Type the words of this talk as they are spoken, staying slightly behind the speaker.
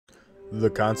The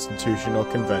Constitutional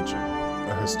Convention,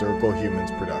 a Historical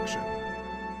Humans production.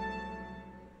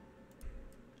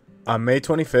 On May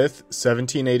 25th,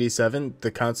 1787,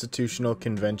 the Constitutional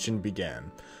Convention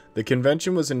began. The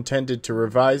convention was intended to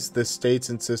revise the states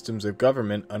and systems of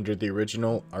government under the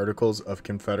original Articles of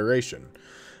Confederation.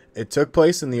 It took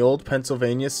place in the old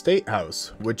Pennsylvania State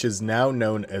House, which is now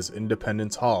known as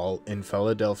Independence Hall in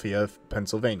Philadelphia,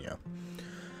 Pennsylvania.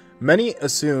 Many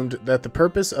assumed that the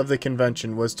purpose of the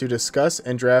convention was to discuss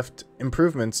and draft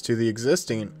improvements to the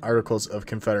existing Articles of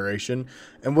Confederation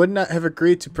and would not have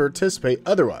agreed to participate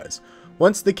otherwise.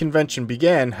 Once the convention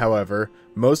began, however,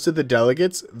 most of the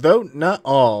delegates, though not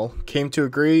all, came to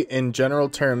agree in general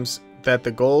terms that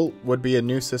the goal would be a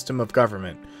new system of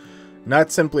government,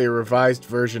 not simply a revised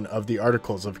version of the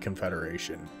Articles of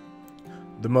Confederation.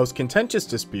 The most contentious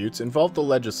disputes involved the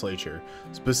legislature,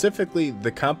 specifically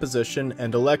the composition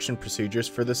and election procedures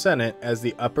for the Senate as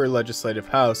the upper legislative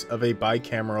house of a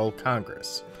bicameral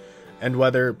Congress, and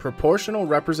whether proportional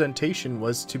representation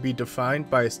was to be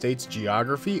defined by a state's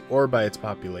geography or by its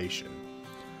population.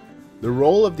 The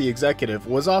role of the executive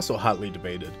was also hotly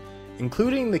debated,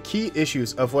 including the key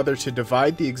issues of whether to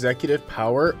divide the executive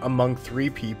power among 3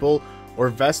 people or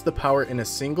vest the power in a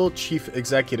single chief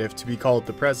executive to be called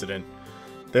the president.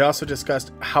 They also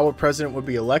discussed how a president would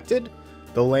be elected,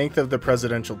 the length of the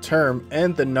presidential term,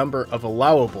 and the number of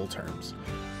allowable terms,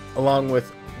 along with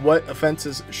what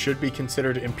offenses should be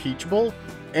considered impeachable,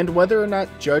 and whether or not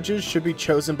judges should be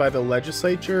chosen by the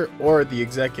legislature or the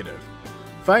executive.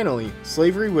 Finally,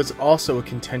 slavery was also a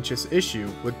contentious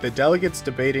issue, with the delegates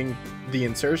debating the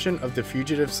insertion of the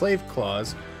Fugitive Slave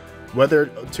Clause, whether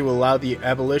to allow the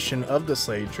abolition of the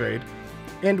slave trade,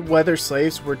 and whether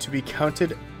slaves were to be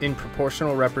counted in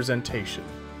proportional representation.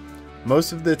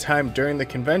 Most of the time during the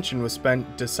convention was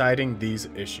spent deciding these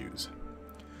issues.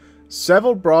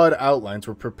 Several broad outlines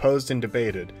were proposed and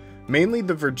debated, mainly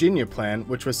the Virginia Plan,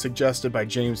 which was suggested by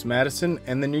James Madison,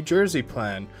 and the New Jersey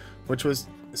Plan, which was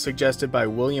suggested by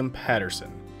William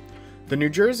Paterson. The New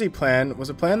Jersey Plan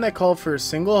was a plan that called for a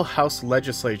single House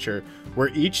legislature where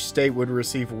each state would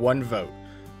receive 1 vote.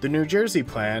 The New Jersey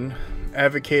Plan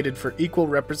advocated for equal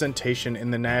representation in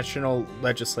the national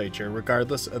legislature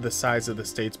regardless of the size of the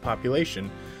state's population,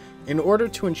 in order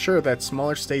to ensure that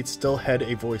smaller states still had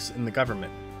a voice in the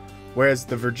government, whereas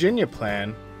the Virginia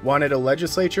Plan wanted a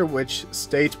legislature which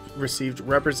states received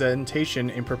representation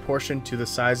in proportion to the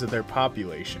size of their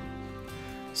population.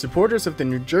 Supporters of the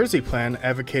New Jersey Plan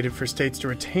advocated for states to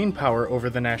retain power over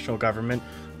the national government,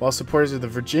 while supporters of the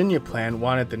Virginia Plan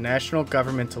wanted the national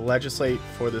government to legislate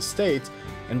for the states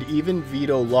and even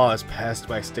veto laws passed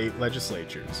by state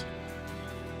legislatures.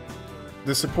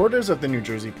 The supporters of the New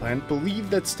Jersey Plan believed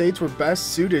that states were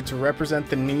best suited to represent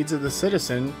the needs of the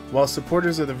citizen, while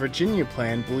supporters of the Virginia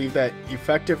Plan believed that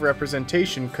effective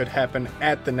representation could happen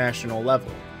at the national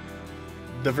level.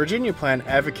 The Virginia Plan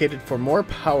advocated for more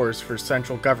powers for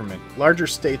central government. Larger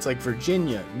states like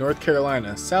Virginia, North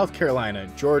Carolina, South Carolina,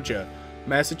 Georgia,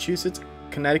 Massachusetts,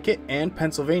 Connecticut, and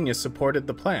Pennsylvania supported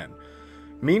the plan.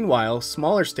 Meanwhile,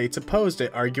 smaller states opposed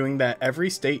it, arguing that every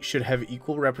state should have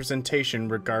equal representation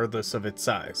regardless of its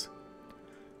size.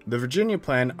 The Virginia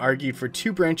Plan argued for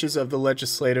 2 branches of the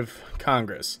legislative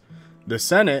Congress, the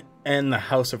Senate and the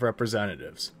House of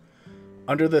Representatives.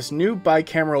 Under this new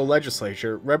bicameral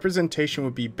legislature, representation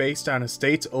would be based on a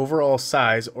state's overall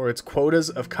size or its quotas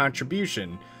of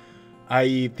contribution,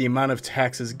 i.e., the amount of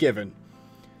taxes given.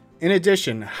 In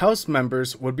addition, House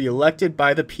members would be elected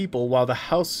by the people, while the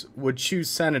House would choose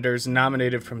senators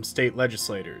nominated from state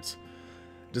legislators.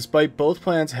 Despite both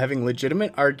plans having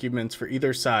legitimate arguments for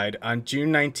either side, on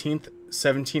June 19,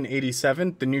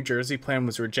 1787, the New Jersey Plan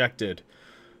was rejected,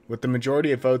 with the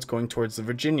majority of votes going towards the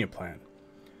Virginia Plan.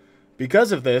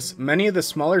 Because of this, many of the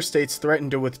smaller states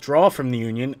threatened to withdraw from the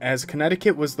Union, as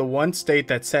Connecticut was the one state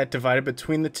that sat divided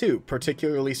between the two,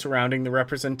 particularly surrounding the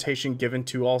representation given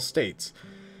to all states.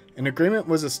 An agreement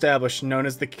was established known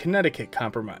as the Connecticut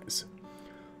Compromise.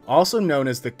 Also known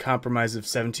as the Compromise of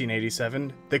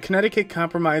 1787, the Connecticut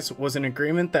Compromise was an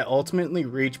agreement that ultimately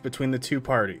reached between the 2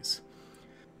 parties.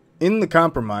 In the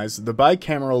compromise, the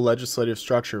bicameral legislative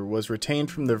structure was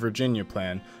retained from the Virginia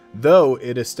Plan, though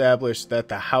it established that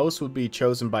the House would be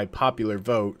chosen by popular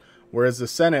vote, whereas the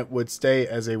Senate would stay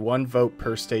as a 1 vote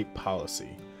per state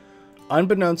policy.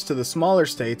 Unbeknownst to the smaller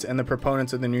states and the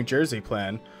proponents of the New Jersey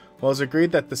Plan, it was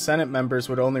agreed that the Senate members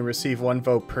would only receive 1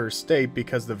 vote per state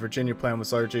because the Virginia Plan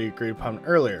was largely agreed upon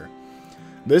earlier.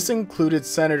 This included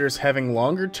senators having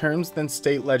longer terms than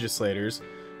state legislators,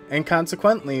 and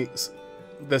consequently,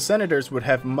 the senators would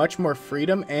have much more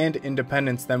freedom and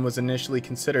independence than was initially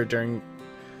considered during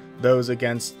those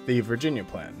against the Virginia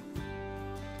Plan.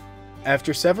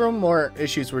 After several more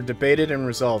issues were debated and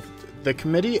resolved, the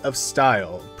Committee of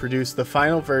Style produced the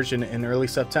final version in early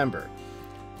September.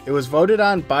 It was voted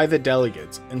on by the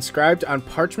delegates, inscribed on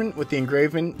parchment with the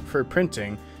engraving for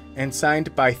printing, and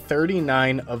signed by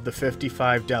 39 of the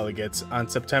 55 delegates on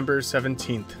September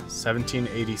 17,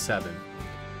 1787.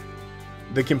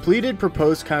 The completed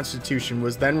proposed constitution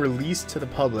was then released to the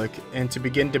public and to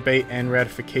begin debate and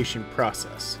ratification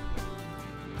process.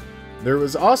 There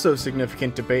was also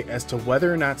significant debate as to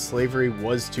whether or not slavery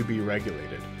was to be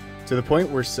regulated, to the point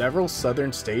where several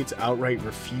southern states outright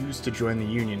refused to join the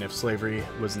Union if slavery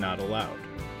was not allowed.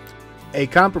 A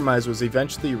compromise was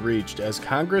eventually reached, as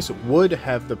Congress would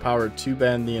have the power to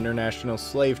ban the international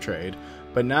slave trade,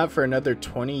 but not for another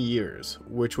 20 years,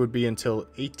 which would be until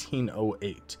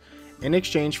 1808. In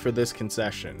exchange for this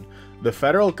concession, the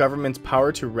federal government's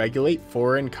power to regulate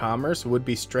foreign commerce would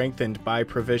be strengthened by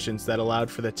provisions that allowed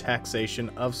for the taxation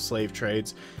of slave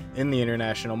trades in the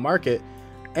international market,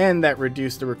 and that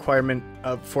reduced the requirement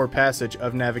for passage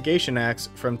of navigation acts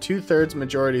from 2/3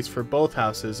 majorities for both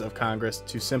houses of Congress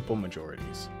to simple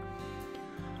majorities.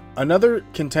 Another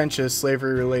contentious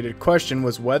slavery-related question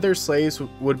was whether slaves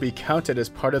would be counted as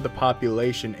part of the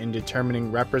population in determining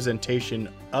representation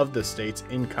of the states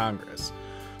in Congress,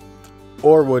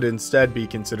 or would instead be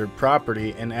considered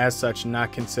property and as such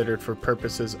not considered for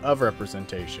purposes of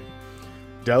representation.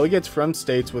 Delegates from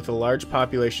states with a large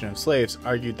population of slaves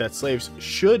argued that slaves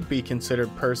should be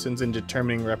considered persons in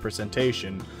determining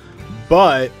representation,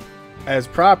 but as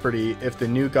property if the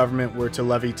new government were to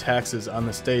levy taxes on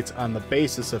the states on the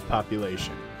basis of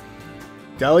population.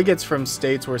 Delegates from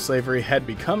states where slavery had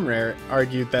become rare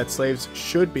argued that slaves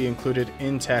should be included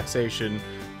in taxation,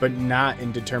 but not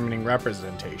in determining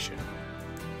representation.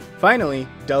 Finally,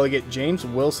 Delegate James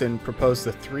Wilson proposed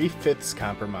the 3/5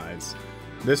 compromise.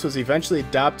 This was eventually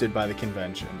adopted by the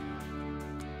convention.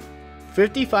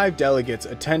 55 delegates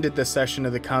attended the session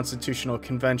of the Constitutional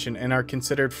Convention and are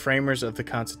considered framers of the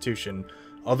Constitution,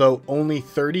 although only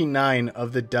 39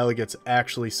 of the delegates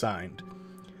actually signed.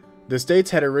 The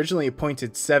states had originally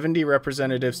appointed 70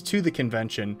 representatives to the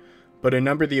convention, but a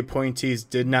number of the appointees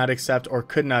did not accept or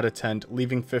could not attend,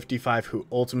 leaving 55 who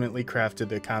ultimately crafted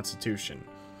the Constitution.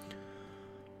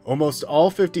 Almost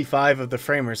all 55 of the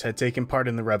framers had taken part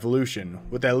in the Revolution,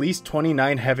 with at least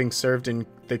 29 having served in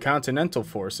the Continental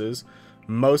Forces,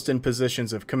 most in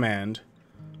positions of command.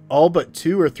 All but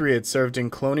 2 or 3 had served in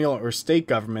colonial or state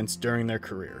governments during their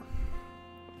career.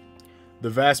 The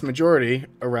vast majority,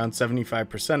 around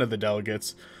 75% of the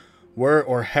delegates, were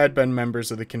or had been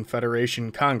members of the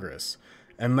Confederation Congress,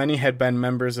 and many had been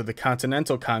members of the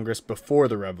Continental Congress before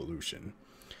the Revolution.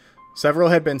 Several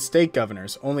had been state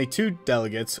governors. Only 2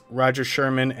 delegates, Roger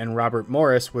Sherman and Robert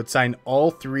Morris, would sign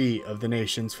all 3 of the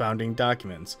nation's founding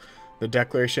documents: the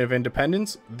Declaration of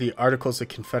Independence, the Articles of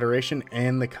Confederation,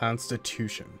 and the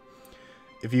Constitution.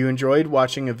 If you enjoyed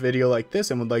watching a video like this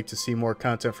and would like to see more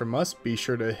content from us, be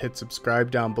sure to hit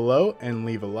subscribe down below and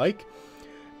leave a like.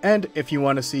 And if you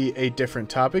want to see a different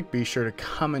topic, be sure to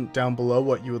comment down below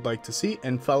what you would like to see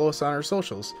and follow us on our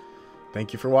socials.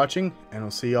 Thank you for watching, and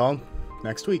we'll see you all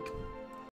next week.